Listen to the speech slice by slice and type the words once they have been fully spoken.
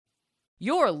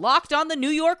You're Locked on the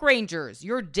New York Rangers,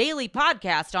 your daily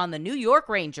podcast on the New York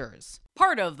Rangers.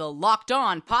 Part of the Locked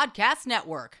On Podcast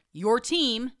Network, your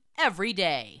team every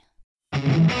day.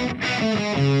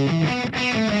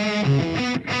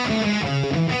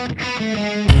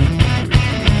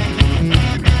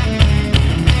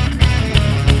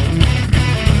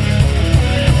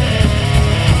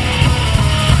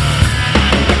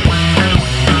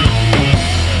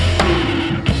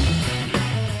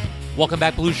 Welcome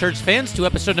back, Blue Shirts fans, to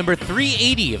episode number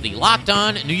 380 of the Locked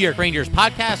On New York Rangers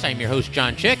podcast. I'm your host,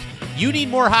 John Chick. You need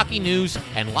more hockey news,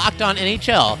 and Locked On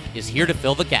NHL is here to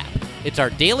fill the gap. It's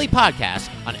our daily podcast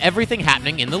on everything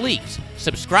happening in the leagues.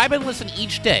 Subscribe and listen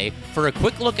each day for a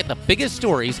quick look at the biggest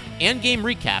stories and game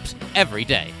recaps every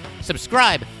day.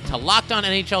 Subscribe to Locked On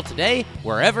NHL today,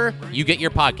 wherever you get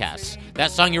your podcasts. That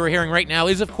song you were hearing right now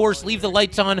is, of course, Leave the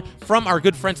Lights On from our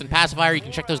good friends in Pacifier. You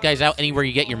can check those guys out anywhere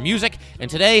you get your music. And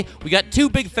today, we got two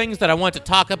big things that I want to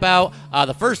talk about.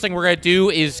 The first thing we're going to do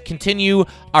is continue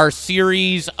our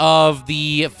series of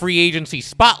the free agency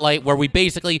spotlight, where we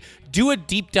basically do a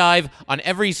deep dive on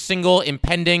every single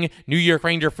impending New York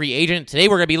Ranger free agent. Today,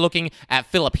 we're going to be looking at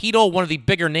Filip Chytil, one of the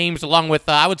bigger names, along with,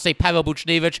 I would say, Pavel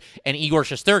Buchnevich and Igor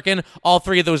Shesterkin. All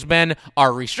three of those men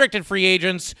are restricted free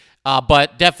agents.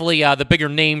 But definitely the bigger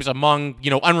names among,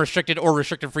 unrestricted or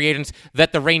restricted free agents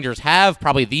that the Rangers have.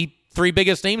 Probably the three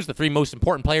biggest names, the three most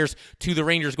important players to the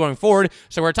Rangers going forward.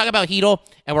 So we're talking about Chytil,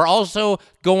 and we're also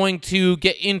going to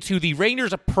get into the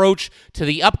Rangers' approach to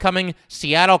the upcoming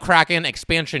Seattle Kraken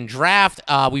expansion draft.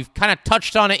 We've kind of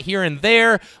touched on it here and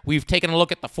there. We've taken a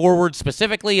look at the forwards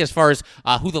specifically as far as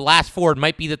who the last forward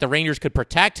might be that the Rangers could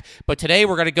protect. But today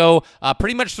we're going to go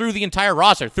pretty much through the entire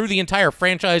roster, through the entire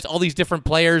franchise, all these different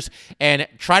players, and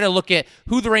try to look at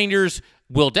who the Rangers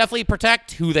will definitely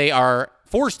protect, who they are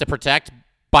forced to protect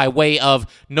by way of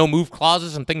no-move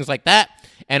clauses and things like that.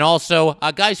 And also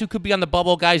guys who could be on the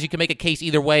bubble, guys you can make a case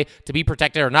either way to be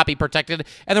protected or not be protected.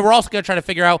 And then we're also going to try to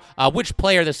figure out which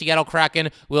player the Seattle Kraken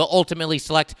will ultimately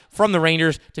select from the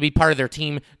Rangers to be part of their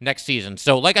team next season.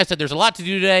 So like I said, there's a lot to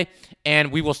do today,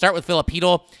 and we will start with Filip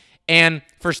Chytil. And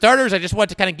for starters, I just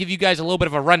want to kind of give you guys a little bit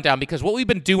of a rundown, because what we've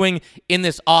been doing in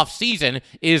this offseason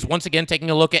is, once again, taking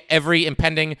a look at every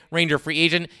impending Ranger free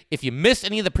agent. If you missed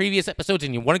any of the previous episodes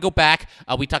and you want to go back,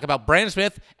 we talk about Brandon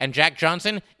Smith and Jack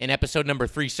Johnson in episode number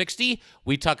 360.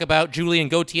 We talk about Julien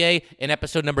Gauthier in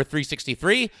episode number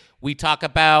 363. We talk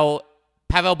about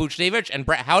Pavel Buchnevich and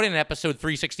Brett Howden in episode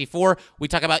 364. We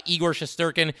talk about Igor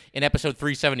Shesterkin in episode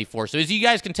 374. So as you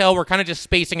guys can tell, we're kind of just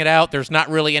spacing it out. There's not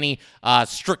really any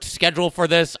strict schedule for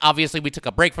this. Obviously, we took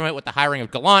a break from it with the hiring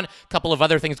of Gallant, a couple of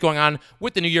other things going on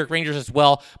with the New York Rangers as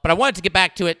well. But I wanted to get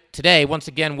back to it today, once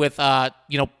again, with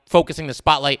focusing the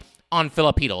spotlight on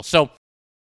Filip Chytil. So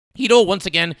Chytil, once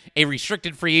again, a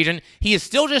restricted free agent. He is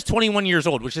still just 21 years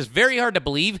old, which is very hard to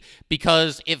believe,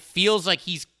 because it feels like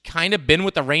he's kind of been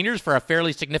with the Rangers for a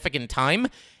fairly significant time.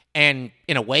 And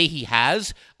in a way, he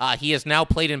has. He has now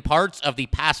played in parts of the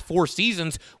past 4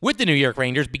 seasons with the New York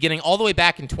Rangers, beginning all the way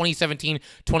back in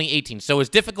 2017-2018. So as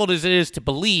difficult as it is to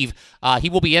believe, he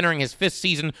will be entering his 5th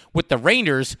season with the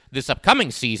Rangers this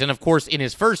upcoming season. Of course, in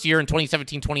his first year in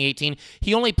 2017-2018,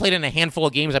 he only played in a handful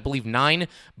of games, I believe 9.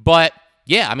 But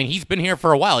yeah, I mean, he's been here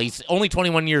for a while. He's only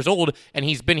 21 years old, and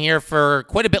he's been here for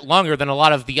quite a bit longer than a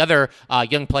lot of the other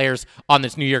young players on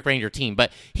this New York Ranger team.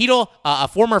 But Chytil, a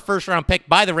former first-round pick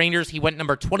by the Rangers, he went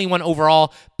number 21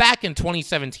 overall back in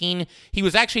 2017. He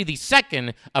was actually the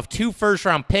second of 2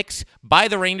 first-round picks by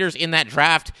the Rangers in that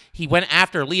draft. He went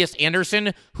after Lias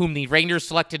Andersson, whom the Rangers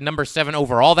selected number 7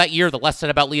 overall that year. The less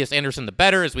said about Lias Andersson, the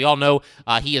better. As we all know,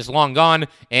 he is long gone,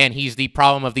 and he's the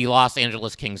problem of the Los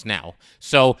Angeles Kings now.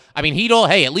 So, I mean, Chytil,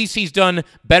 hey, at least he's done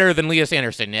better than Lias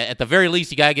Andersson. At the very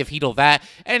least, you got to give Chytil that.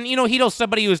 And, Chytil's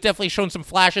somebody who has definitely shown some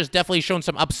flashes, definitely shown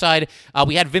some upside.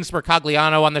 We had Vince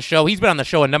Mercogliano on the show. He's been on the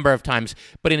show a number of times.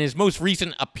 But in his most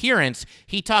recent appearance,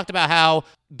 he talked about how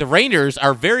the Rangers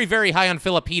are very, very high on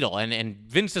Filip Chytil, and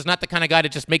Vince is not the kind of guy to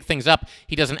just make things up.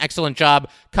 He does an excellent job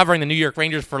covering the New York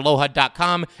Rangers for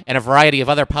LowHUD.com and a variety of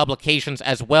other publications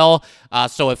as well.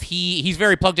 So if he's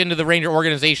very plugged into the Ranger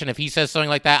organization. If he says something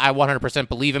like that, I 100%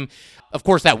 believe him. Of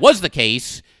course, that was the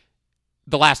case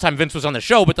the last time Vince was on the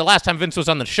show, but the last time Vince was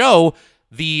on the show,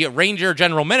 the Ranger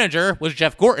general manager was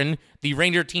Jeff Gorton, the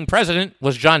Ranger team president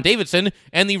was John Davidson,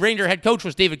 and the Ranger head coach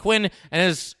was David Quinn. And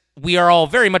as we are all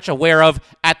very much aware of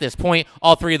at this point.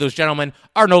 All three of those gentlemen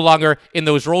are no longer in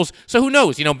those roles. So who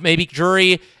knows? Maybe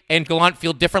Drury and Gallant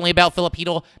feel differently about Filip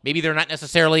Chytil. Maybe they're not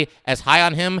necessarily as high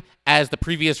on him as the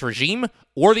previous regime,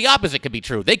 or the opposite could be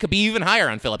true. They could be even higher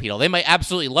on Filip Chytil. They might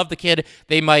absolutely love the kid.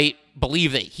 They might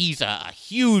believe that he's a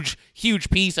huge, huge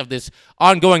piece of this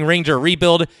ongoing Ranger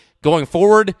rebuild going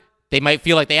forward. They might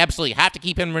feel like they absolutely have to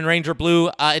keep him in Ranger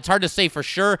Blue. It's hard to say for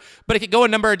sure, but it could go a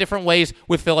number of different ways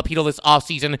with Filip Chytil this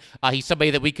offseason. He's somebody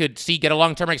that we could see get a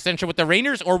long-term extension with the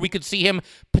Rangers, or we could see him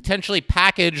potentially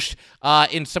packaged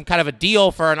in some kind of a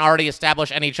deal for an already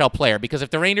established NHL player. Because if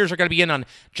the Rangers are going to be in on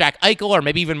Jack Eichel or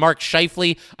maybe even Mark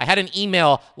Scheifele, I had an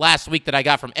email last week that I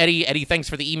got from Eddie. Eddie, thanks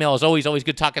for the email. It's always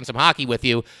good talking some hockey with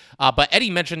you. But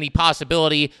Eddie mentioned the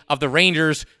possibility of the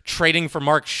Rangers trading for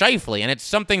Mark Scheifele, and it's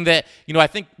something that, I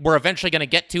think we're eventually going to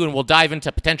get to, and we'll dive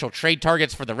into potential trade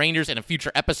targets for the Rangers in a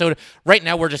future episode. Right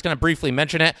now, we're just going to briefly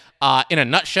mention it. In a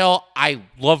nutshell, I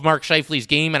love Mark Scheifele's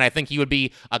game, and I think he would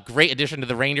be a great addition to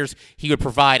the Rangers. He would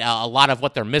provide a lot of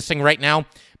what they're missing right now.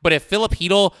 But if Filip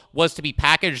Chytil was to be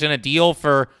packaged in a deal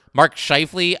for Mark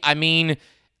Scheifele,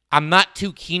 I'm not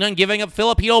too keen on giving up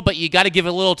Filip Chytil, but you got to give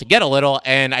a little to get a little,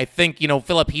 and I think,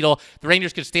 Filip Chytil, the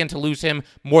Rangers could stand to lose him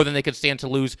more than they could stand to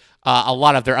lose a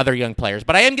lot of their other young players.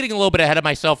 But I am getting a little bit ahead of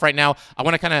myself right now. I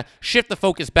want to kind of shift the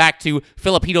focus back to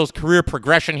Filip Chytil's career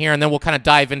progression here, and then we'll kind of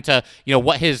dive into,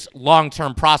 what his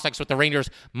long-term prospects with the Rangers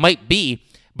might be.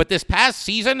 But this past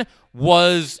season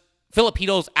was Filip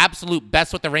Chytil's absolute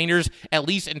best with the Rangers, at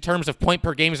least in terms of point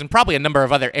per games, and probably a number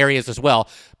of other areas as well.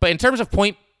 But in terms of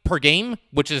point per game,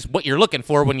 which is what you're looking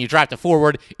for when you draft a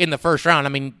forward in the first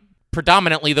round.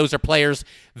 Predominantly those are players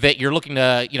that you're looking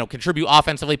to, contribute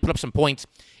offensively, put up some points.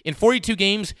 In 42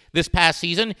 games this past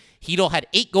season, Chytil had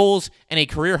 8 goals and a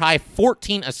career-high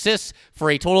 14 assists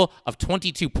for a total of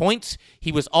 22 points.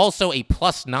 He was also a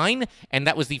 +9, and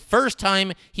that was the first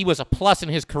time he was a plus in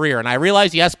his career. And I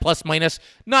realize, yes, plus-minus,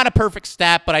 not a perfect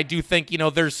stat, but I do think,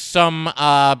 there's some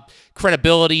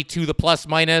credibility to the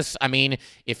plus-minus.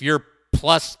 If you're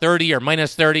plus 30 or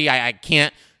minus 30, I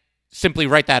can't simply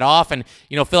write that off. And,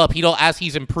 Filip Chytil, as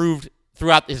he's improved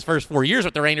throughout his first 4 years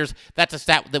with the Rangers, that's a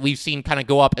stat that we've seen kind of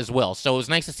go up as well. So it was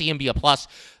nice to see him be a plus.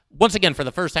 Once again, for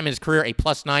the first time in his career, a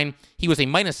 +9. He was a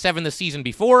 -7 the season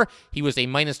before. He was a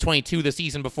 -22 the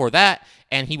season before that.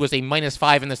 And he was a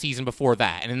 -5 in the season before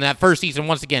that. And in that first season,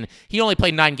 once again, he only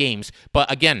played 9 games.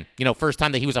 But again, first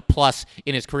time that he was a plus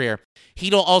in his career.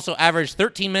 Chytil also averaged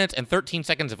 13 minutes and 13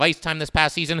 seconds of ice time this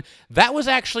past season. That was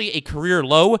actually a career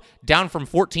low, down from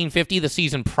 1450 the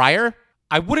season prior.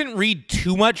 I wouldn't read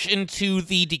too much into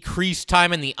the decreased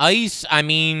time in the ice. I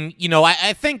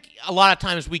think a lot of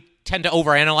times we tend to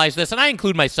overanalyze this, and I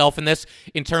include myself in this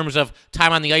in terms of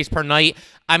time on the ice per night.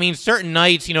 Certain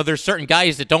nights, there's certain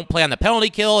guys that don't play on the penalty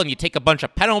kill, and you take a bunch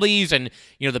of penalties, and,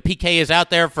 the PK is out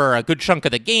there for a good chunk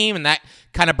of the game, and that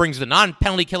kind of brings the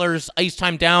non-penalty killers' ice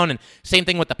time down, and same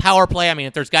thing with the power play.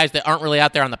 If there's guys that aren't really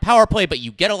out there on the power play, but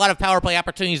you get a lot of power play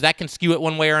opportunities, that can skew it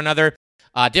one way or another.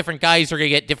 Different guys are going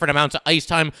to get different amounts of ice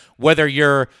time, whether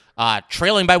you're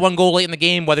trailing by 1 goal late in the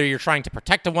game, whether you're trying to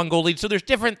protect a 1-goal lead. So there's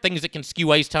different things that can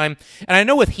skew ice time. And I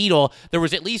know with Chytil, there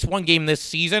was at least one game this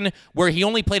season where he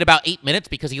only played about 8 minutes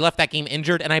because he left that game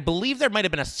injured. And I believe there might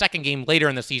have been a second game later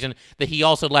in the season that he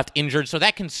also left injured. So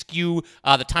that can skew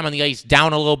the time on the ice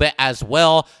down a little bit as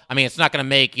well. It's not going to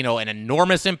make, an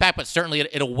enormous impact, but certainly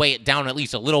it'll weigh it down at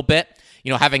least a little bit.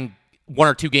 Having 1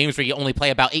 or 2 games where you only play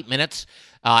about 8 minutes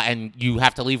and you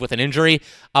have to leave with an injury.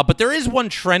 But there is one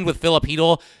trend with Filip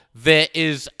Chytil that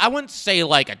is, I wouldn't say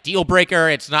like a deal breaker.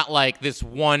 It's not like this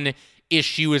one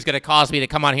issue is going to cause me to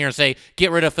come on here and say, get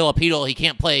rid of Filip Chytil. He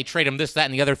can't play, trade him, this, that,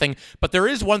 and the other thing. But there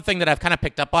is one thing that I've kind of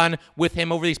picked up on with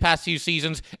him over these past few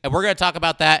seasons, and we're going to talk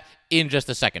about that in just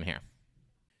a second here.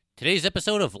 Today's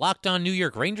episode of Locked On New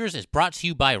York Rangers is brought to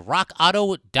you by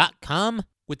RockAuto.com.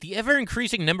 With the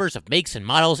ever-increasing numbers of makes and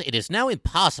models, it is now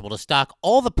impossible to stock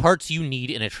all the parts you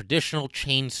need in a traditional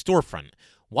chain storefront.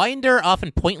 Why endure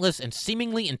often pointless and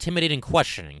seemingly intimidating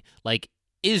questioning, like,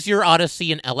 is your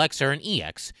Odyssey an LX or an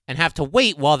EX, and have to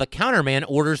wait while the counterman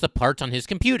orders the parts on his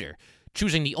computer,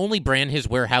 choosing the only brand his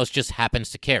warehouse just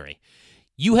happens to carry?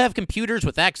 You have computers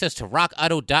with access to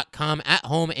RockAuto.com at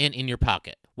home and in your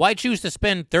pocket. Why choose to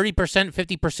spend 30%,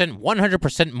 50%,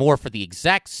 100% more for the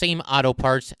exact same auto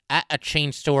parts at a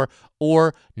chain store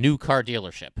or new car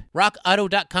dealership.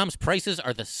 RockAuto.com's prices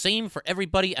are the same for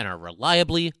everybody and are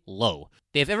reliably low.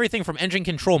 They have everything from engine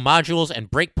control modules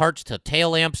and brake parts to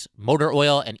tail lamps, motor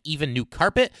oil, and even new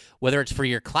carpet. Whether it's for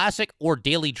your classic or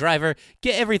daily driver,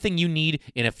 get everything you need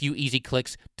in a few easy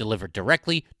clicks delivered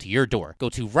directly to your door. Go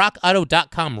to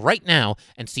rockauto.com right now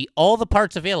and see all the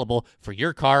parts available for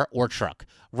your car or truck.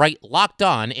 Write Locked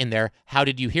On in their How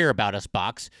Did You Hear About Us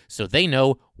box so they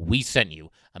know we sent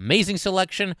you. Amazing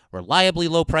selection, reliably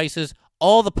low prices,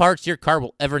 all the parts your car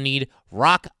will ever need.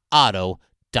 rockauto.com.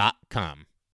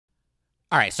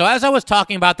 All right, so as I was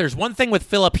talking about, there's one thing with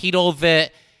Filip Chytil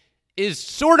that is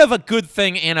sort of a good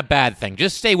thing and a bad thing.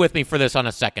 Just stay with me for this on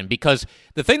a second, because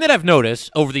the thing that I've noticed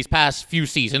over these past few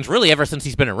seasons, really ever since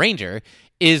he's been a Ranger,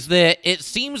 is that it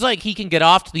seems like he can get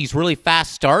off to these really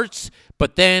fast starts,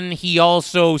 but then he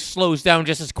also slows down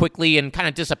just as quickly and kind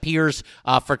of disappears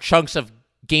for chunks of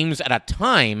games at a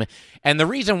time. And the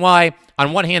reason why,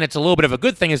 on one hand, it's a little bit of a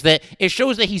good thing is that it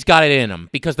shows that he's got it in him.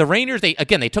 Because the Rangers, they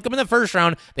took him in the first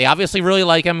round. They obviously really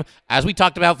like him. As we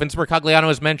talked about, Vince Mercogliano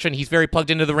has mentioned he's very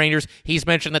plugged into the Rangers. He's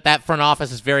mentioned that front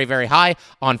office is very, very high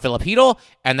on Filip Chytil,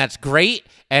 and that's great.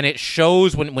 And it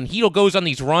shows when Chytil goes on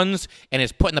these runs and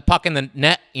is putting the puck in the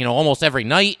net, almost every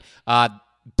night,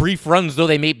 brief runs though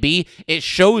they may be, it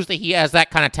shows that he has that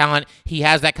kind of talent, he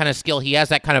has that kind of skill, he has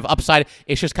that kind of upside.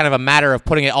 It's just kind of a matter of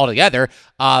putting it all together.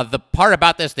 The part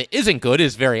about this that isn't good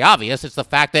is very obvious. It's the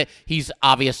fact that he's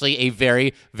obviously a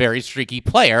very, very streaky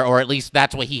player, or at least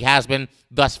that's what he has been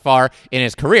thus far in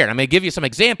his career. And I'm going to give you some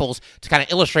examples to kind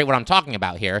of illustrate what I'm talking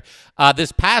about here.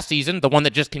 This past season, the one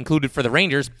that just concluded for the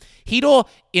Rangers, Chytil,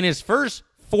 in his first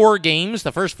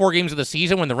the first four games of the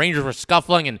season, when the Rangers were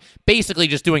scuffling and basically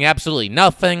just doing absolutely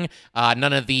nothing,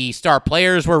 none of the star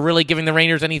players were really giving the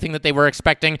Rangers anything that they were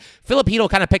expecting, Filip Chytil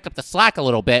kind of picked up the slack a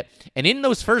little bit, and in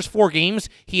those first 4 games,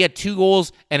 he had 2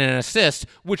 goals and an assist,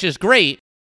 which is great,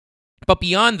 but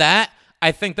beyond that,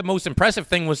 I think the most impressive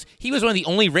thing was he was one of the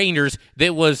only Rangers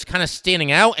that was kind of standing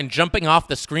out and jumping off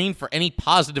the screen for any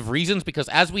positive reasons, because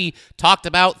as we talked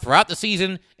about throughout the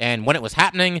season and when it was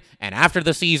happening and after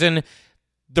the season,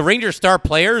 the Rangers' star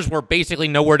players were basically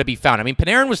nowhere to be found. I mean,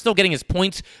 Panarin was still getting his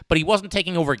points, but he wasn't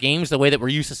taking over games the way that we're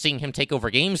used to seeing him take over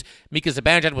games. Mika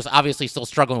Zibanejad was obviously still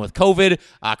struggling with COVID.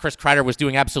 Chris Kreider was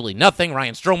doing absolutely nothing.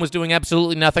 Ryan Strome was doing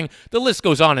absolutely nothing. The list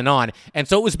goes on. And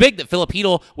so it was big that Filip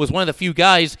Chytil was one of the few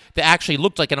guys that actually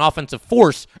looked like an offensive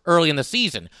force early in the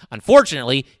season.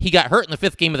 Unfortunately, he got hurt in the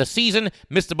 5th game of the season,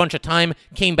 missed a bunch of time,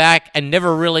 came back, and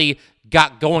never really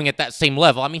got going at that same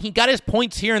level. I mean, he got his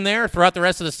points here and there throughout the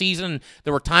rest of the season.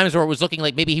 There were times where it was looking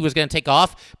like maybe he was going to take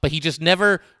off, but he just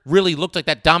never really looked like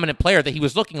that dominant player that he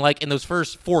was looking like in those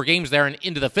first 4 games there and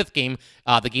into the 5th game,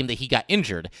 the game that he got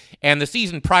injured. And the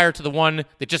season prior to the one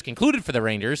that just concluded for the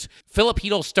Rangers, Filip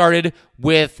Chytil started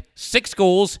with 6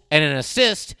 goals and an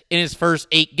assist in his first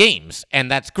 8 games. And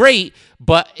that's great,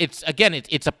 but it's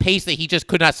a pace that he just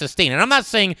could not sustain. And I'm not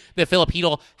saying that Filip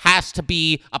Chytil has to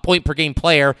be a point-per-game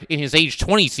player in his age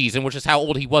 20 season, which is how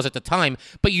old he was at the time,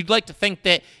 but you'd like to think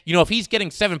that, if he's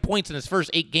getting 7 points in his first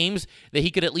 8 games, that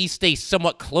he could at least stay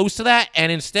somewhat close to that,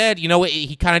 and instead,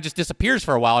 he kind of just disappears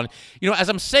for a while. And, as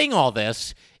I'm saying all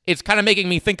this, it's kind of making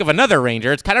me think of another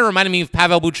Ranger. It's kind of reminding me of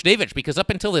Pavel Buchnevich, because up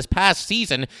until this past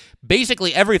season,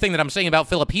 basically everything that I'm saying about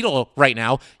Filip Chytil right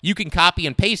now, you can copy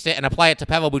and paste it and apply it to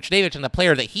Pavel Buchnevich and the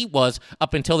player that he was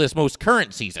up until this most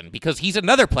current season, because he's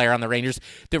another player on the Rangers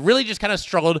that really just kind of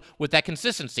struggled with that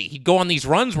consistency. He'd go on these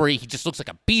runs where he just looks like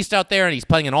a beast out there, and he's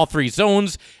playing in all 3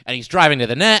 zones, and he's driving to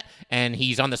the net, and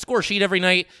he's on the score sheet every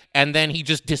night, and then he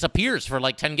just disappears for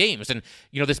like 10 games. And,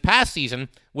 this past season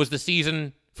was the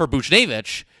season for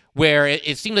Buchnevich where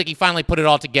it seemed like he finally put it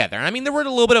all together. And I mean, there were a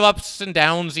little bit of ups and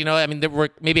downs, there were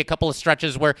maybe a couple of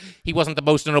stretches where he wasn't the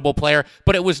most notable player,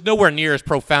 but it was nowhere near as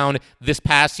profound this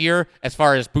past year as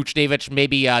far as Buchnevich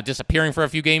maybe disappearing for a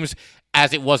few games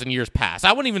as it was in years past.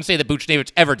 I wouldn't even say that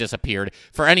Buchnevich ever disappeared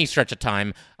for any stretch of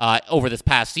time over this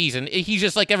past season. He's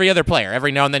just like every other player.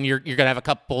 Every now and then you're going to have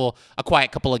a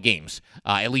quiet couple of games,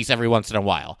 at least every once in a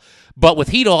while. But with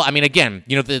Chytil, I mean, again,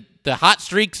 the hot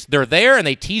streaks, they're there and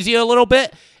they tease you a little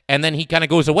bit, and then he kind of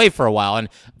goes away for a while. And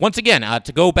once again,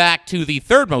 to go back to the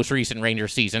 3rd most recent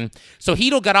Rangers season, so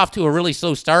Chytil got off to a really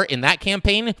slow start in that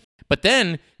campaign, but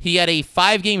then he had a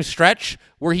 5-game stretch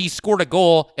where he scored a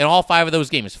goal in all 5 of those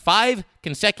games. 5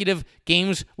 consecutive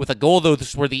games with a goal, though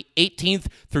this were the 18th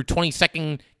through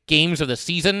 22nd games of the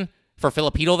season for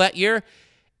Filip Chytil that year.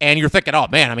 And you're thinking, oh,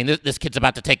 man, I mean, this kid's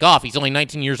about to take off. He's only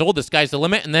 19 years old. This guy's the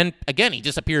limit. And then, again, he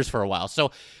disappears for a while. So,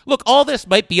 look, all this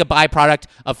might be a byproduct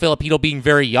of Filip Chytil being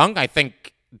very young. I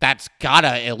think that's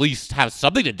gotta at least have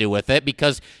something to do with it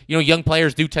because, young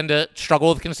players do tend to struggle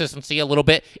with consistency a little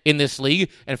bit in this league,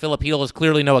 and Filip Chytil is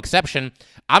clearly no exception.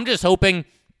 I'm just hoping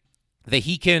that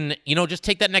he can, just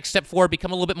take that next step forward,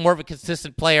 become a little bit more of a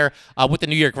consistent player with the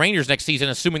New York Rangers next season,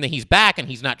 assuming that he's back and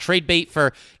he's not trade bait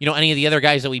for, any of the other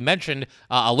guys that we mentioned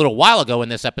a little while ago in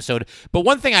this episode. But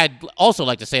one thing I'd also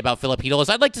like to say about Filip Chytil is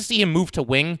I'd like to see him move to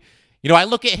wing. I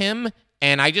look at him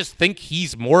and I just think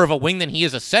he's more of a wing than he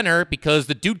is a center because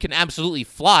the dude can absolutely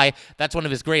fly. That's one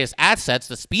of his greatest assets,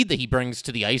 the speed that he brings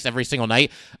to the ice every single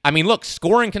night. I mean, look,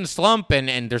 scoring can slump,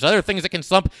 and there's other things that can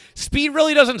slump. Speed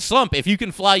really doesn't slump. If you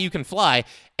can fly, you can fly.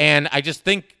 And I just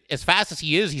think as fast as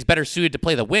he is, he's better suited to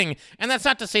play the wing. And that's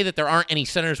not to say that there aren't any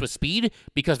centers with speed,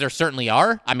 because there certainly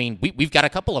are. I mean, we've got a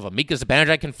couple of them. Mika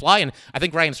Zibanejad can fly, and I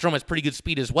think Ryan Strome has pretty good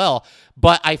speed as well.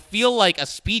 But I feel like a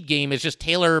speed game is just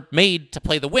tailor-made to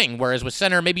play the wing, whereas with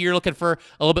center, maybe you're looking for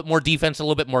a little bit more defense, a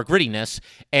little bit more grittiness.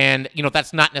 And,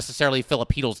 that's not necessarily Filip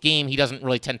Chytil's game. He doesn't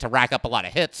really tend to rack up a lot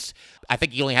of hits. I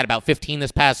think he only had about 15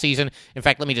 this past season. In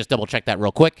fact, let me just double-check that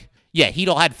real quick. Yeah,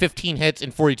 Chytil had 15 hits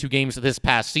in 42 games this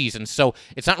past season, so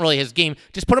it's not really his game.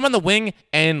 Just put him on the wing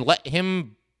and let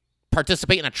him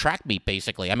participate in a track meet,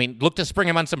 basically. I mean, look to spring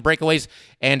him on some breakaways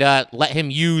and let him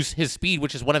use his speed,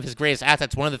 which is one of his greatest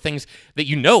assets, one of the things that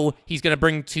he's going to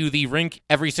bring to the rink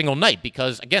every single night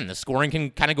because, again, the scoring can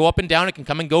kind of go up and down. It can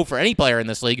come and go for any player in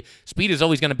this league. Speed is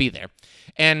always going to be there.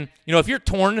 And, if you're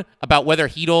torn about whether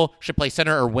Chytil should play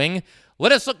center or wing,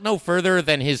 let us look no further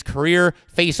than his career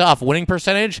face-off winning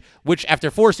percentage, which after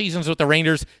 4 seasons with the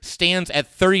Rangers stands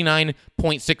at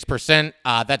 39.6%.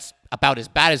 That's about as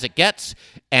bad as it gets,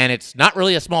 and it's not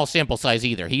really a small sample size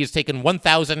either. He has taken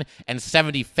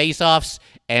 1,070 face-offs,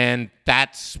 and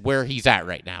that's where he's at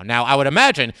right now. Now, I would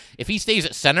imagine if he stays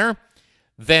at center,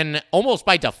 then almost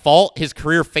by default, his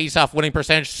career face-off winning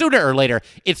percentage, sooner or later,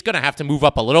 it's going to have to move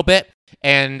up a little bit.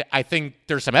 And I think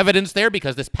there's some evidence there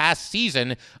because this past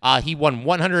season, he won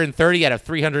 130 out of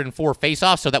 304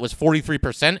 faceoffs, so that was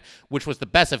 43%, which was the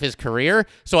best of his career.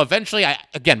 So eventually,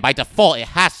 again, by default, it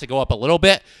has to go up a little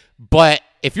bit. But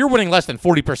if you're winning less than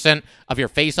 40% of your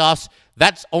faceoffs,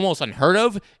 that's almost unheard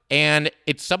of. And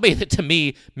it's somebody that, to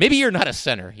me, maybe you're not a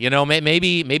center.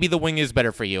 Maybe the wing is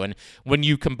better for you. And when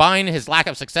you combine his lack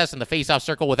of success in the faceoff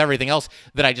circle with everything else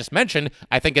that I just mentioned,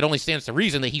 I think it only stands to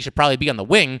reason that he should probably be on the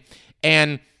wing.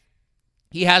 And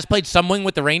he has played some wing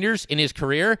with the Rangers in his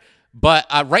career, but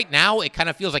right now it kind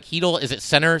of feels like Chytil is at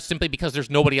center simply because there's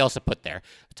nobody else to put there.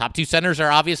 The top 2 centers are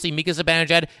obviously Mika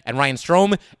Zibanejad and Ryan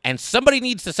Strome, and somebody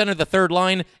needs to center the third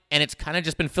line, and it's kind of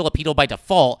just been Filip Chytil by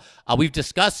default. We've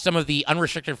discussed some of the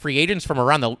unrestricted free agents from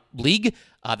around the league.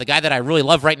 The guy that I really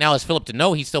love right now is Phillip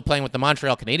Danault. He's still playing with the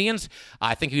Montreal Canadiens.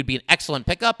 I think he would be an excellent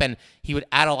pickup, and he would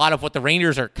add a lot of what the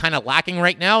Rangers are kind of lacking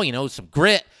right now. Some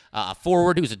grit, a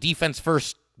forward who's a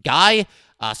defense-first guy,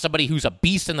 somebody who's a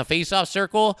beast in the faceoff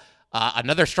circle,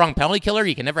 another strong penalty killer.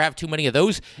 You can never have too many of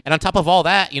those. And on top of all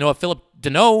that, if Phillip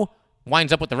Danault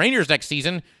winds up with the Rangers next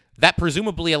season, that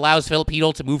presumably allows Filip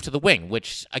Chytil to move to the wing,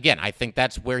 which, again, I think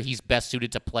that's where he's best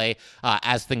suited to play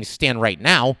as things stand right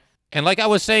now. And like I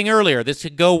was saying earlier, this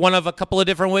could go one of a couple of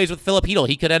different ways with Filip Chytil.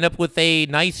 He could end up with a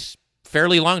nice,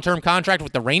 fairly long-term contract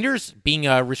with the Rangers, being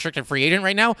a restricted free agent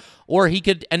right now, or he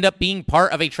could end up being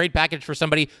part of a trade package for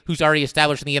somebody who's already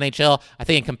established in the NHL. I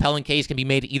think a compelling case can be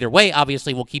made either way.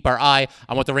 Obviously, we'll keep our eye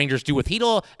on what the Rangers do with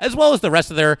Chytil, as well as the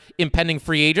rest of their impending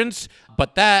free agents,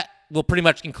 but that will pretty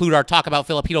much conclude our talk about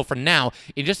Filip Chytil for now.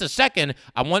 In just a second,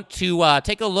 I want to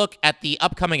take a look at the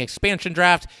upcoming expansion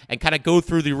draft and kind of go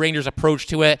through the Rangers' approach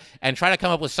to it and try to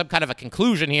come up with some kind of a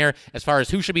conclusion here as far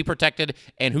as who should be protected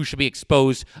and who should be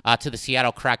exposed to the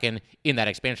Seattle Kraken in that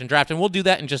expansion draft, and we'll do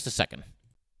that in just a second.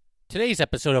 Today's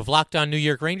episode of Locked On New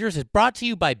York Rangers is brought to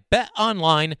you by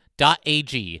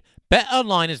BetOnline.ag.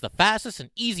 BetOnline is the fastest and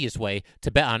easiest way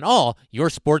to bet on all your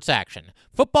sports action.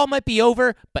 Football might be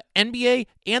over, but NBA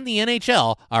and the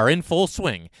NHL are in full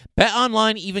swing.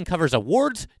 BetOnline even covers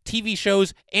awards, TV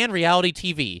shows, and reality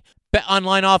TV.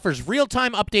 BetOnline offers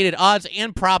real-time updated odds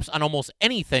and props on almost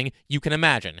anything you can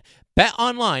imagine.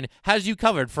 BetOnline has you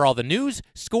covered for all the news,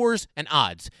 scores, and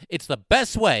odds. It's the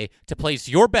best way to place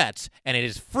your bets, and it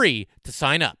is free to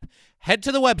sign up. Head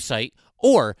to the website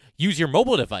or use your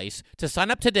mobile device to sign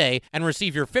up today and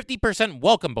receive your 50%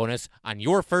 welcome bonus on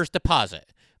your first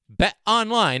deposit.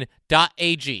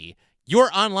 BetOnline.ag,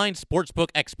 your online sportsbook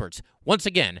experts. Once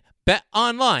again,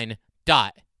 BetOnline.ag.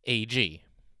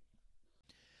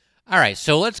 All right,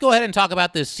 so let's go ahead and talk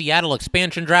about this Seattle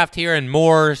expansion draft here, and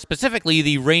more specifically,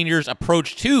 the Rangers'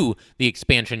 approach to the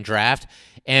expansion draft.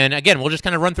 And again, we'll just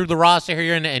kind of run through the roster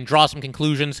here and draw some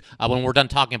conclusions when we're done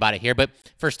talking about it here. But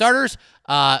for starters,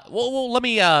 let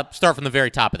me start from the very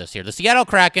top of this here. The Seattle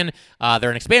Kraken, they're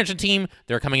an expansion team.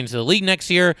 They're coming into the league next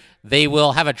year. They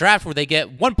will have a draft where they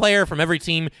get one player from every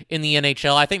team in the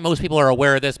NHL. I think most people are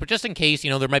aware of this, but just in case,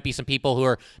 there might be some people who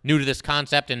are new to this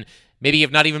concept and maybe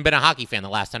you've not even been a hockey fan the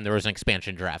last time there was an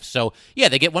expansion draft. So, yeah,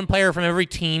 they get one player from every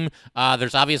team.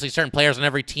 There's obviously certain players on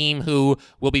every team who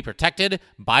will be protected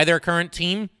by their current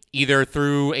team, either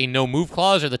through a no-move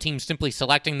clause or the team simply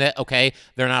selecting that, okay,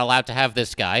 they're not allowed to have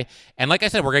this guy. And like I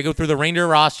said, we're going to go through the Ranger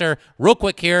roster real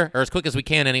quick here, or as quick as we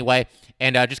can anyway,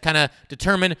 and just kind of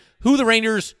determine who the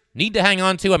Rangers need to hang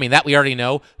on to. I mean, that we already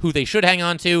know, who they should hang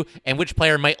on to, and which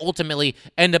player might ultimately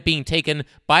end up being taken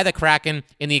by the Kraken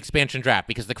in the expansion draft,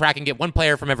 because the Kraken get one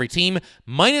player from every team,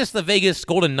 minus the Vegas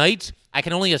Golden Knights. I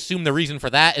can only assume the reason for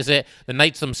that is that the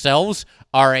Knights themselves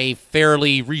are a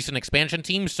fairly recent expansion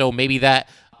team, so maybe that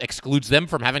excludes them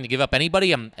from having to give up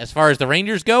anybody. As far as the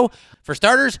Rangers go, for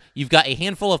starters, you've got a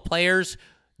handful of players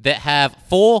that have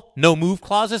full no-move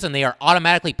clauses, and they are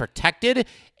automatically protected.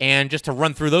 And just to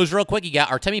run through those real quick, you got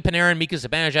Artemi Panarin, Mika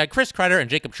Zibanejad, Chris Kreider, and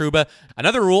Jacob Trouba.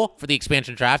 Another rule for the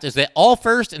expansion draft is that all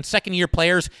first- and second-year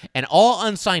players and all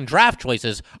unsigned draft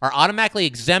choices are automatically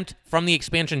exempt from the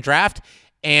expansion draft,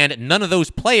 and none of those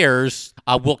players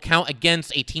will count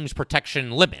against a team's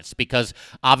protection limits, because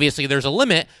obviously there's a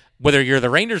limit, whether you're the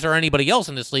Rangers or anybody else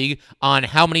in this league, on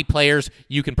how many players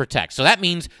you can protect. So that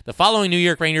means the following New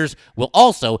York Rangers will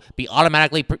also be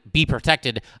automatically be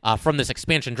protected from this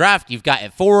expansion draft. You've got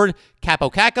at forward,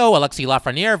 Capo Caco, Alexis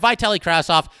Lafreniere, Vitaly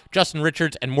Krasov, Justin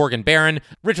Richards, and Morgan Barron.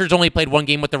 Richards only played one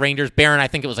game with the Rangers. Barron, I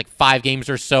think it was like 5 games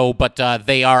or so, but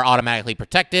they are automatically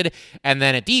protected. And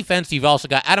then at defense, you've also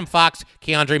got Adam Fox,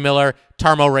 Keandre Miller,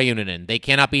 Tarmo Reunanen. They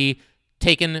cannot be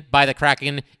taken by the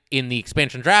Kraken in the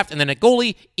expansion draft. And then at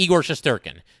goalie, Igor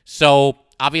Shesterkin. So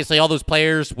obviously all those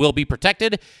players will be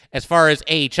protected. As far as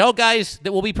AHL guys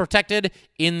that will be protected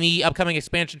in the upcoming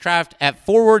expansion draft, at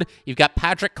forward, you've got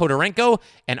Patrick Kodorenko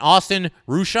and Austin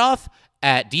Rushoff.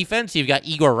 At defense, you've got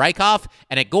Igor Rykov.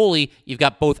 And at goalie, you've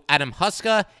got both Adam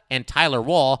Huska and Tyler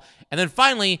Wall. And then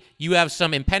finally, you have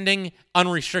some impending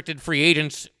unrestricted free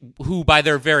agents who, by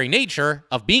their very nature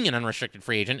of being an unrestricted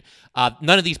free agent,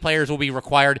 none of these players will be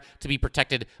required to be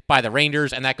protected by the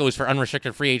Rangers, and that goes for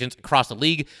unrestricted free agents across the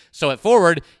league. So at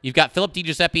forward, you've got Philip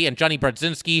DiGiuseppe and Johnny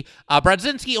Brodzinski.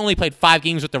 Brodzinski only played 5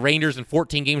 games with the Rangers and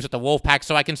 14 games with the Wolfpack,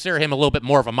 so I consider him a little bit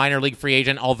more of a minor league free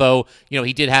agent, although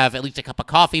he did have at least a cup of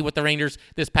coffee with the Rangers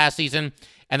this past season.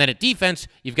 And then at defense,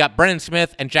 you've got Brennan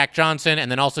Smith and Jack Johnson,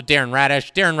 and then also Darren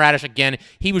Radish. Darren Radish, again,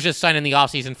 he was just signed in the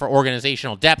offseason for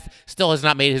organizational depth. Still has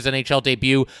not made his NHL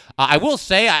debut. I will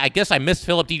say, I guess I missed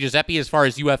Philip DiGiuseppe as far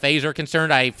as UFAs are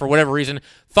concerned. I, for whatever reason,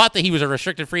 thought that he was a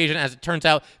restricted free agent. As it turns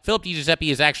out, Philip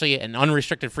DiGiuseppe is actually an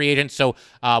unrestricted free agent, so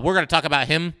we're going to talk about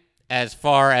him. As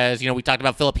far as, we talked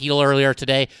about Philip Hedl earlier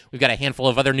today. We've got a handful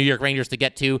of other New York Rangers to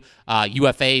get to,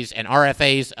 UFAs and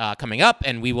RFAs coming up,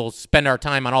 and we will spend our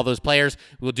time on all those players.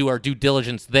 We'll do our due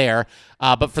diligence there.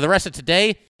 But for the rest of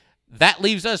today, that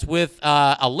leaves us with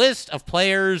a list of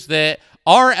players that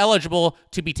are eligible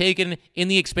to be taken in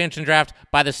the expansion draft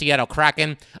by the Seattle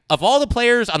Kraken. Of all the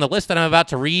players on the list that I'm about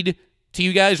to read to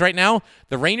you guys right now,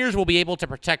 the Rangers will be able to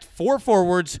protect 4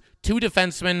 forwards, 2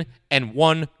 defensemen, and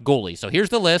 1 goalie. So here's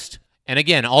the list. And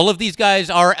again, all of these guys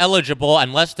are eligible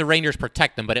unless the Rangers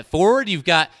protect them. But at forward, you've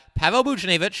got Pavel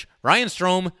Buchnevich, Ryan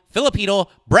Strome, Philip Hedl,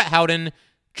 Brett Howden,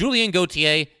 Julien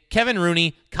Gauthier, Kevin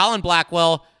Rooney, Colin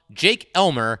Blackwell, Jake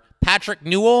Elmer, Patrick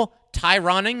Newell, Ty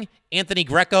Ronning, Anthony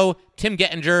Greco, Tim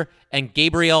Gettinger, and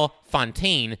Gabriel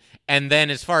Fontaine. And then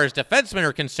as far as defensemen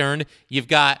are concerned, you've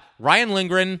got Ryan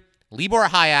Lindgren, Libor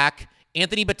Hajek,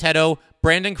 Anthony Boteto,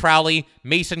 Brandon Crowley,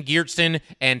 Mason Geertsen,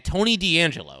 and Tony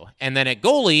DeAngelo. And then at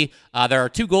goalie, there are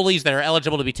 2 goalies that are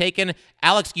eligible to be taken,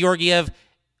 Alex Georgiev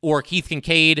or Keith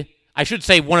Kincaid. I should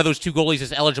say one of those 2 goalies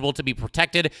is eligible to be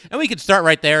protected, and we could start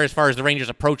right there as far as the Rangers'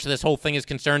 approach to this whole thing is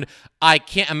concerned. I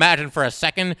can't imagine for a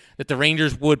second that the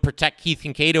Rangers would protect Keith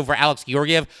Kincaid over Alex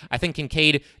Georgiev. I think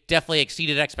Kincaid definitely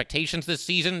exceeded expectations this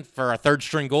season for a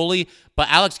third-string goalie, but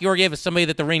Alex Georgiev is somebody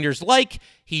that the Rangers like.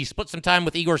 He split some time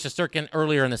with Igor Shesterkin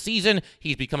earlier in the season.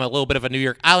 He's become a little bit of a New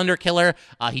York Islander killer.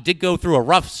 He did go through a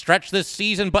rough stretch this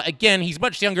season, but again, he's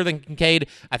much younger than Kincaid.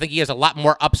 I think he has a lot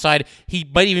more upside. He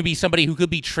might even be somebody who could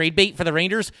be trade bait for the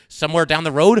Rangers somewhere down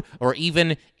the road, or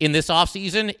even in this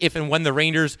offseason, if and when the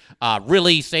Rangers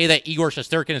really say that Igor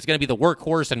Shesterkin is going to be the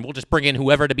workhorse and we'll just bring in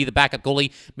whoever to be the backup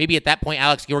goalie. Maybe at that point,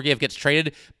 Alex Georgiev gets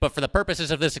traded. but for the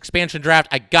purposes of this expansion draft,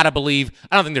 I gotta believe,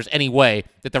 I don't think there's any way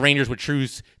that the Rangers would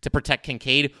choose to protect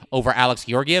Kincaid over Alex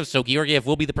Georgiev. So Georgiev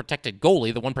will be the protected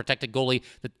goalie, the one protected goalie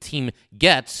the team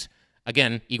gets.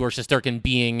 Again, Igor Shesterkin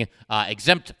being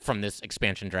exempt from this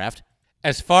expansion draft.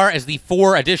 As far as the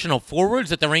 4 additional forwards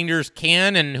that the Rangers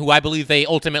can and who I believe they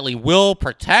ultimately will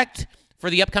protect for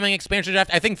the upcoming expansion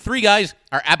draft, I think 3 guys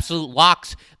are absolute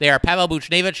locks. They are Pavel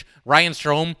Buchnevich, Ryan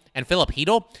Strome, and Filip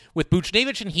Chytil. With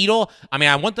Buchnevich and Chytil,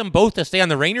 I want them both to stay on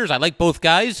the Rangers. I like both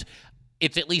guys.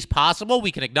 It's at least possible.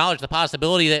 We can acknowledge the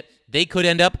possibility that they could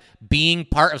end up being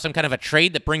part of some kind of a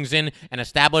trade that brings in an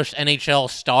established NHL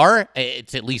star.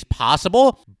 It's at least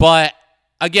possible. But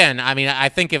again, I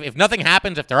think if nothing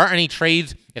happens, if there aren't any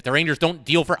trades, if the Rangers don't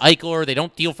deal for Eichel, or they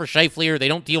don't deal for Scheifele, or they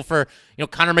don't deal for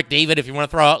Connor McDavid, if you want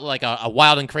to throw out like a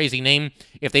wild and crazy name,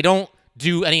 if they don't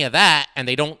do any of that and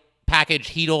they don't package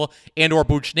Chytil and or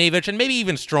Buchnevich and maybe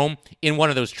even Strome in one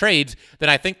of those trades, then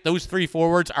I think those 3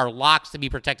 forwards are locks to be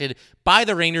protected by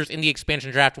the Rangers in the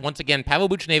expansion draft. Once again, Pavel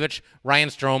Buchnevich, Ryan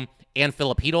Strome, and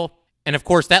Filip Chytil. And of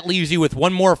course, that leaves you with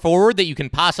one more forward that you can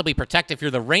possibly protect if you're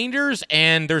the Rangers,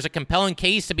 and there's a compelling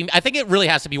case to be, I think it really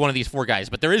has to be one of these 4 guys,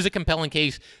 but there is a compelling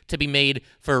case to be made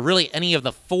for really any of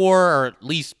the 4, or at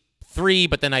least 3,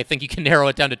 but then I think you can narrow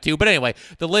it down to 2. But anyway,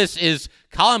 the list is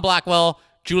Colin Blackwell,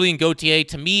 Julien Gauthier.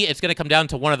 To me, it's going to come down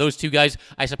to one of those 2 guys.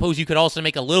 I suppose you could also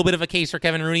make a little bit of a case for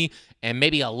Kevin Rooney and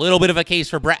maybe a little bit of a case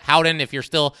for Brett Howden if you're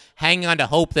still hanging on to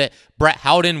hope that Brett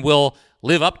Howden will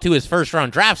live up to his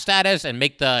first-round draft status and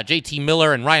make the JT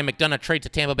Miller and Ryan McDonagh trade to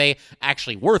Tampa Bay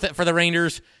actually worth it for the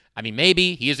Rangers.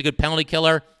 Maybe. He is a good penalty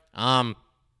killer.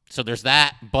 So there's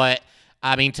that. But,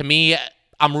 to me,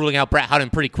 I'm ruling out Brett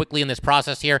Howden pretty quickly in this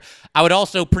process here. I would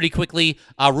also pretty quickly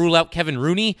rule out Kevin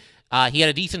Rooney. He had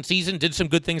a decent season, did some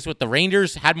good things with the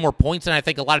Rangers, had more points than I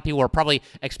think a lot of people were probably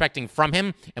expecting from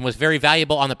him, and was very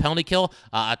valuable on the penalty kill.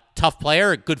 A tough player,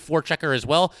 a good forechecker as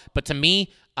well. But to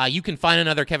me, you can find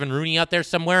another Kevin Rooney out there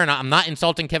somewhere, and I'm not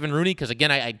insulting Kevin Rooney because,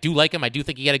 again, I do like him. I do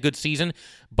think he had a good season,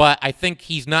 but I think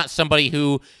he's not somebody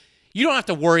who you don't have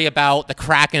to worry about the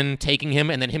Kraken taking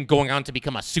him and then him going on to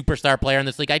become a superstar player in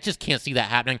this league. I just can't see that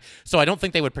happening, so I don't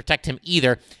think they would protect him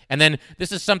either. And then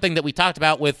this is something that we talked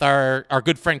about with our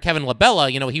good friend Kevin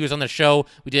Labella. He was on the show.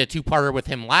 We did a 2-parter with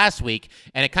him last week,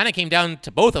 and it kind of came down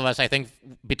to both of us, I think,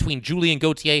 between Julien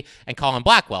Gauthier and Colin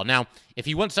Blackwell. Now, if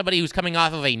you want somebody who's coming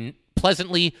off of a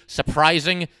pleasantly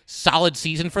surprising, solid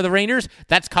season for the Rangers,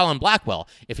 that's Colin Blackwell.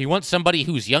 If you want somebody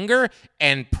who's younger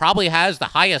and probably has the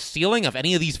highest ceiling of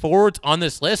any of these forwards on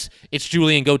this list, it's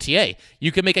Julien Gauthier.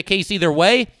 You can make a case either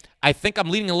way. I think I'm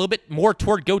leaning a little bit more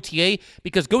toward Gauthier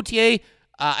because Gauthier,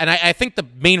 and I think the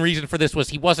main reason for this was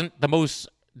he wasn't the most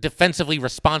defensively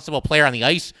responsible player on the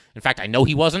ice. In fact, I know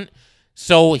he wasn't.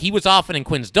 So he was often in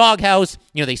Quinn's doghouse.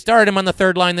 They started him on the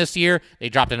 3rd line this year. They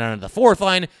dropped him down to the 4th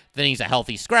line. Then he's a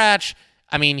healthy scratch.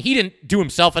 He didn't do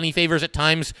himself any favors at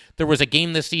times. There was a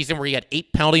game this season where he had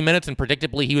 8 penalty minutes, and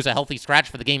predictably he was a healthy scratch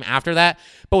for the game after that.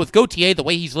 But with Gauthier, the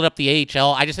way he's lit up the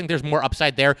AHL, I just think there's more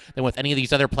upside there than with any of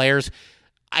these other players.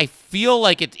 I feel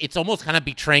like it's almost kind of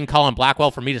betraying Colin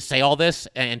Blackwell for me to say all this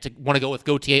and to want to go with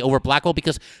Gauthier over Blackwell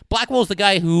because Blackwell's the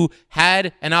guy who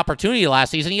had an opportunity last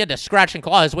season. He had to scratch and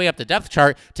claw his way up the depth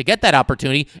chart to get that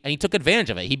opportunity, and he took advantage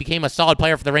of it. He became a solid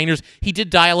player for the Rangers. He did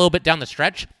die a little bit down the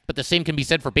stretch, but the same can be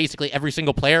said for basically every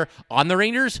single player on the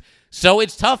Rangers. So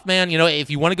it's tough, man. If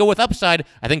you want to go with upside,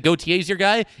 I think Gauthier's your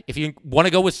guy. If you want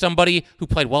to go with somebody who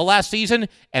played well last season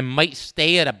and might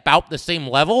stay at about the same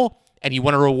level, and you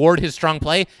want to reward his strong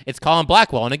play, it's Colin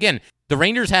Blackwell. And again, the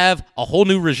Rangers have a whole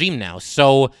new regime now,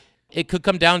 so it could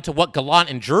come down to what Gallant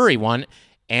and Drury want,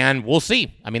 and we'll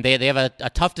see. They have a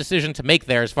tough decision to make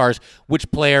there as far as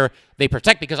which player they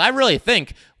protect, because I really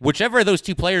think whichever of those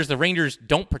 2 players the Rangers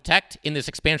don't protect in this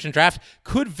expansion draft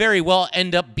could very well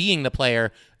end up being the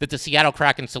player that the Seattle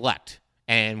Kraken select.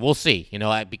 And we'll see,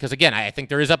 because, again, I think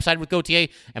there is upside with Gauthier,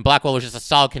 and Blackwell was just a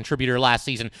solid contributor last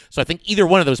season. So I think either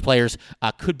one of those players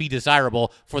could be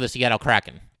desirable for the Seattle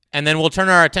Kraken. And then we'll turn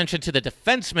our attention to the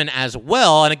defensemen as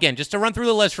well. And, again, just to run through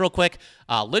the list real quick,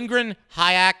 Lindgren,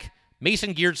 Hayek,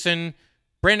 Mason Geertsen,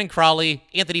 Brandon Crawley,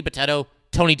 Anthony Bitetto,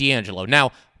 Tony DeAngelo.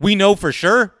 Now, we know for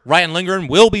sure Ryan Lindgren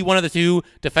will be one of the 2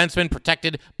 defensemen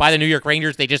protected by the New York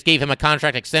Rangers. They just gave him a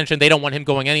contract extension. They don't want him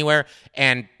going anywhere.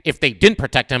 And if they didn't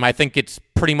protect him, I think it's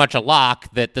pretty much a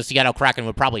lock that the Seattle Kraken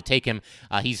would probably take him.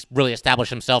 He's really established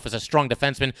himself as a strong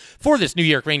defenseman for this New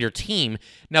York Ranger team.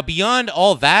 Now, beyond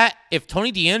all that, if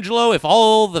Tony DeAngelo, if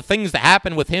all the things that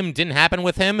happened with him didn't happen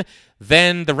with him,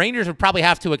 then the Rangers would probably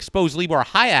have to expose Libor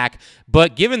Hayek.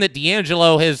 But given that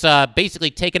DeAngelo has basically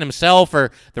taken himself,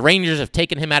 or the Rangers have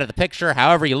taken him him out of the picture,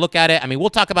 however you look at it. I mean, we'll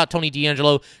talk about Tony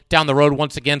DeAngelo down the road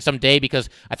once again someday, because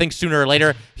I think sooner or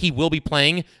later he will be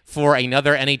playing for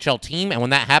another NHL team. And when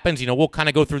that happens, we'll kind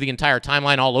of go through the entire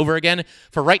timeline all over again.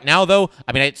 For right now, though,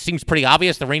 I mean, it seems pretty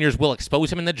obvious the Rangers will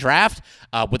expose him in the draft.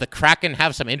 Would the Kraken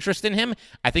have some interest in him?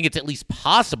 I think it's at least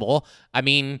possible. I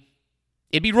mean,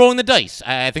 it'd be rolling the dice.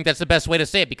 I think that's the best way to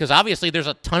say it, because obviously there's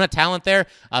a ton of talent there.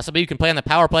 Somebody who can play on the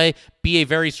power play, be a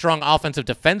very strong offensive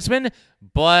defenseman.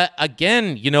 But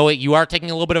again, you are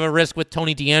taking a little bit of a risk with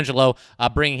Tony DeAngelo,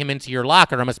 bringing him into your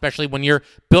locker room, especially when you're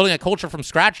building a culture from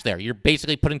scratch there. You're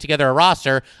basically putting together a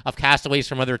roster of castaways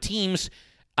from other teams.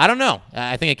 I don't know.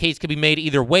 I think a case could be made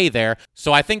either way there.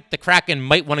 So I think the Kraken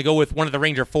might want to go with one of the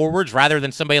Ranger forwards rather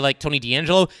than somebody like Tony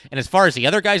DeAngelo. And as far as the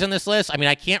other guys on this list, I mean,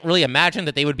 I can't really imagine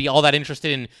that they would be all that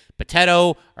interested in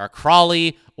Potato or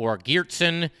Crawley or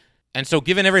Geertsen. And so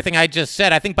given everything I just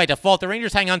said, I think by default, the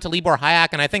Rangers hang on to Libor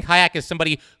Hajek, and I think Hajek is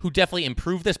somebody who definitely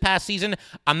improved this past season.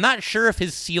 I'm not sure if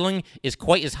his ceiling is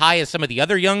quite as high as some of the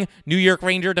other young New York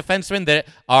Ranger defensemen that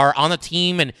are on the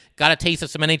team and got a taste of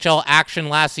some NHL action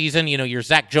last season. Your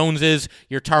Zach Joneses,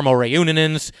 your Tarmo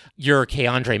Reuninens, your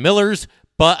K'Andre Millers.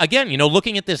 But again,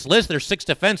 looking at this list, there's 6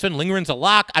 defensemen. Lindgren's a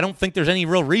lock. I don't think there's any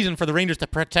real reason for the Rangers to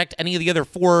protect any of the other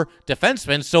 4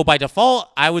 defensemen. So by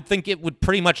default, I would think it would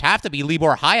pretty much have to be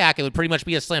Libor Hajek. It would pretty much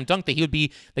be a slam dunk that he would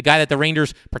be the guy that the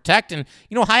Rangers protect. And,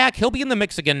 Hajek, he'll be in the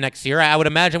mix again next year. I would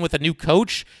imagine with a new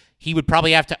coach, he would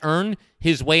probably have to earn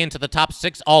his way into the top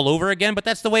 6 all over again. But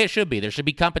that's the way it should be. There should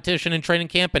be competition in training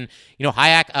camp. And,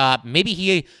 Hajek, maybe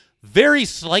he very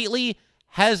slightly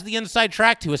has the inside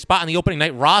track to a spot on the opening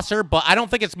night roster, but I don't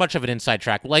think it's much of an inside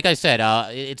track. Like I said,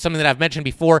 it's something that I've mentioned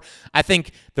before. I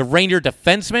think the Ranger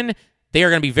defensemen, they are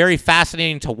going to be very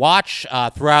fascinating to watch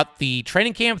throughout the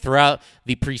training camp, throughout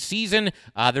the preseason.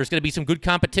 There's going to be some good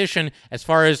competition as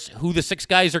far as who the 6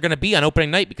 guys are going to be on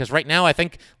opening night, because right now I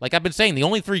think, like I've been saying, the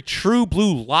only 3 true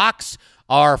blue locks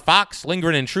are Fox,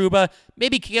 Lindgren, and Trouba.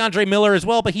 Maybe K'Andre Miller as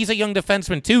well, but he's a young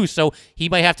defenseman too, so he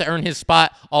might have to earn his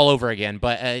spot all over again.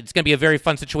 But it's going to be a very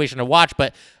fun situation to watch.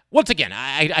 But once again,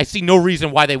 I see no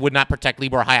reason why they would not protect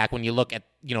Libor Hajek when you look at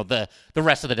the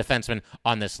rest of the defensemen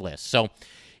on this list. So,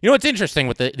 it's interesting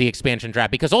with the expansion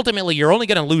draft, because ultimately you're only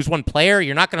going to lose one player.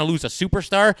 You're not going to lose a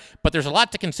superstar, but there's a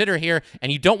lot to consider here,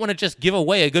 and you don't want to just give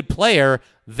away a good player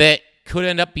that could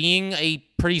end up being a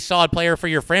pretty solid player for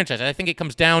your franchise. I think it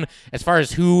comes down as far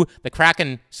as who the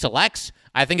Kraken selects.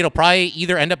 I think it'll probably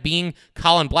either end up being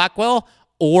Colin Blackwell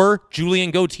or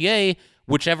Julien Gauthier,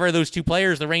 whichever of those 2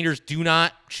 players the Rangers do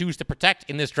not choose to protect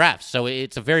in this draft. So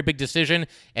it's a very big decision,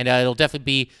 and it'll definitely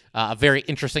be a very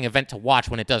interesting event to watch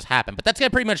when it does happen. But that's going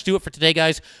to pretty much do it for today,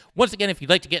 guys. Once again, if you'd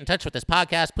like to get in touch with this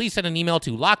podcast, please send an email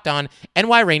to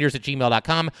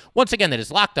lockedonnyrangers@gmail.com. Once again, that is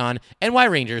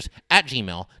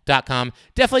lockedonnyrangers@gmail.com.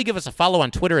 Definitely give us a follow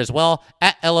on Twitter as well,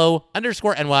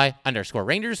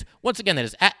 @LO_NY_Rangers. Once again, that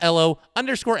is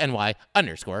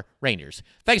 @LO_NY_Rangers.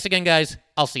 Thanks again, guys.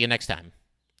 I'll see you next time.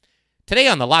 Today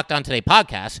on the Locked On Today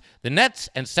podcast, the Nets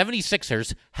and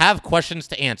 76ers have questions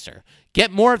to answer.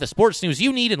 Get more of the sports news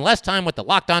you need in less time with the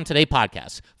Locked On Today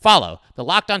podcast. Follow the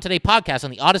Locked On Today podcast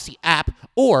on the Odyssey app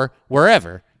or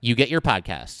wherever you get your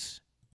podcasts.